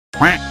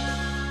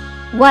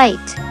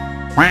white,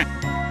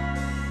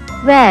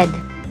 red,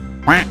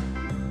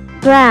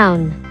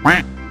 brown,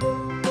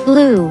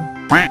 blue,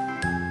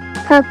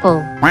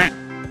 purple,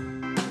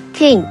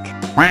 pink,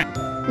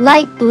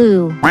 light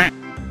blue,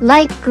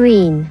 light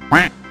green,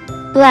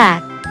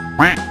 black,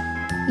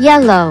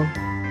 yellow,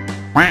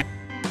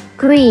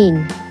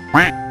 green,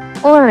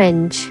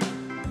 orange.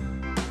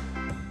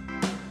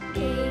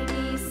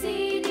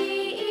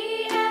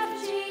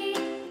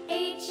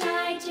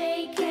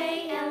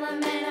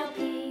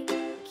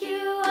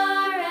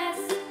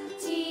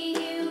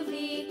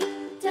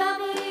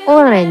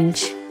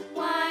 Orange.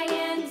 Y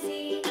and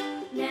Z.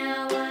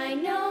 Now I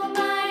know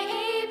my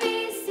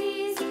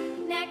ABCs.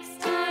 Next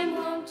time,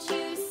 won't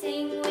you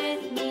sing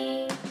with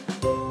me?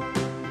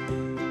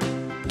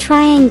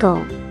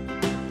 Triangle.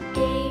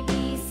 A,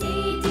 B, C,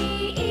 D,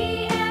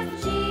 E, F,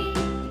 G,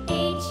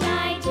 H,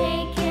 I, J,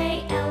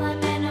 K, L,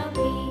 M, N, O, P,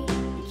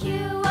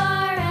 Q,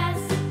 R,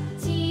 S,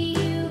 T,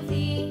 U,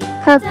 V,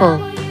 Purple.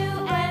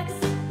 W, X,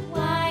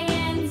 Y,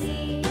 and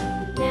Z.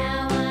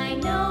 Now I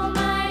know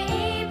my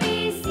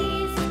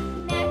ABCs.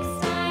 Next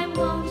time,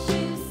 won't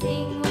you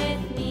sing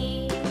with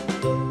me?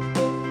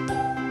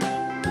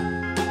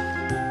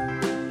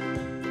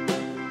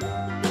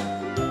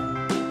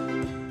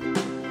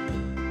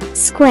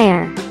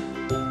 Square.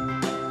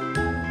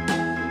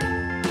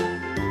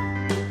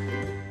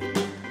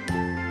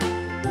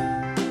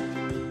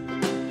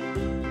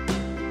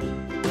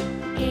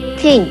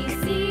 Pink. A, B,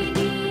 C, D,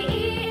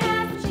 E,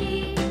 F,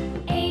 G,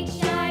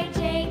 H, I, J,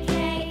 K,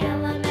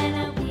 L, M, N,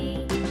 O, P,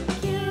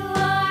 Q,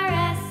 R,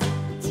 S,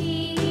 T,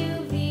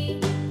 U, V,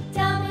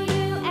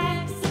 W,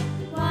 X,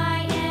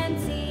 Y, and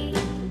Z.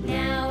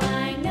 Now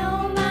I know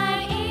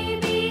my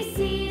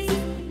ABCs.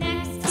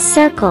 Next time,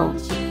 Circle.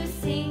 won't you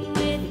sing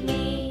with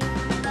me?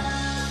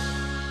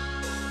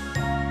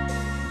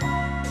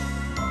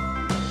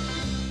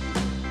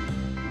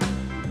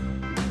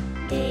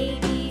 A,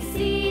 B,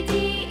 C, D,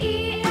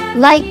 E, F,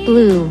 Light G,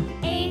 blue.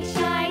 H,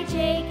 I,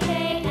 J,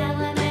 K,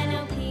 L, M, N,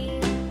 O, P,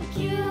 Q,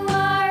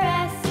 R,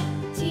 S,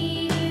 T,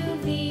 U,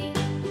 V,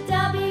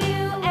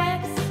 W,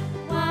 X,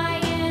 Y,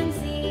 and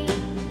Z.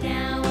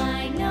 Now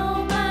I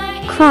know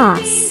my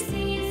Cross.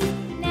 ABCs.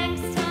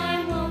 Next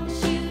time, won't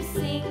you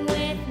sing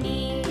with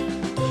me?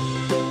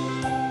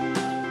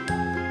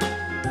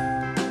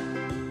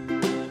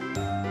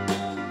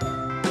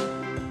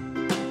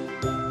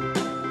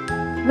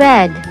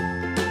 Red.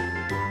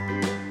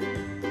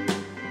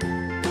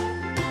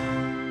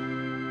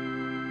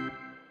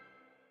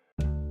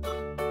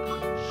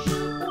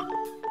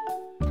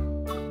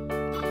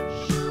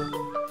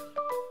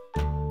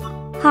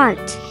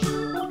 Heart.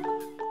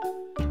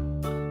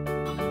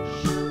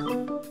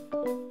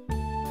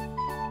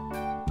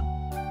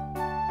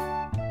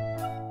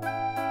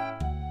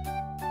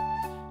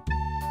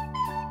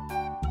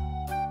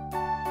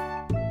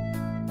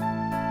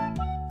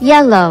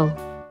 Yellow.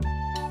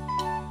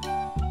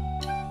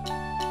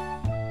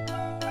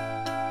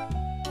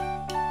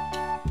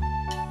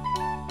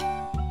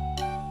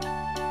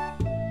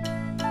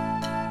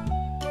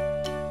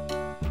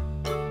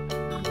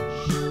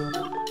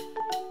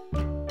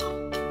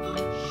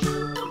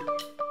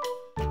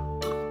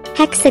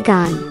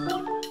 Hexagon.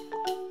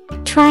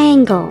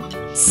 Triangle.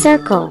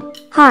 Circle.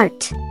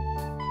 Heart.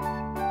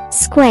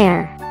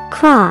 Square.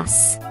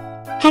 Cross.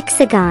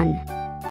 Hexagon.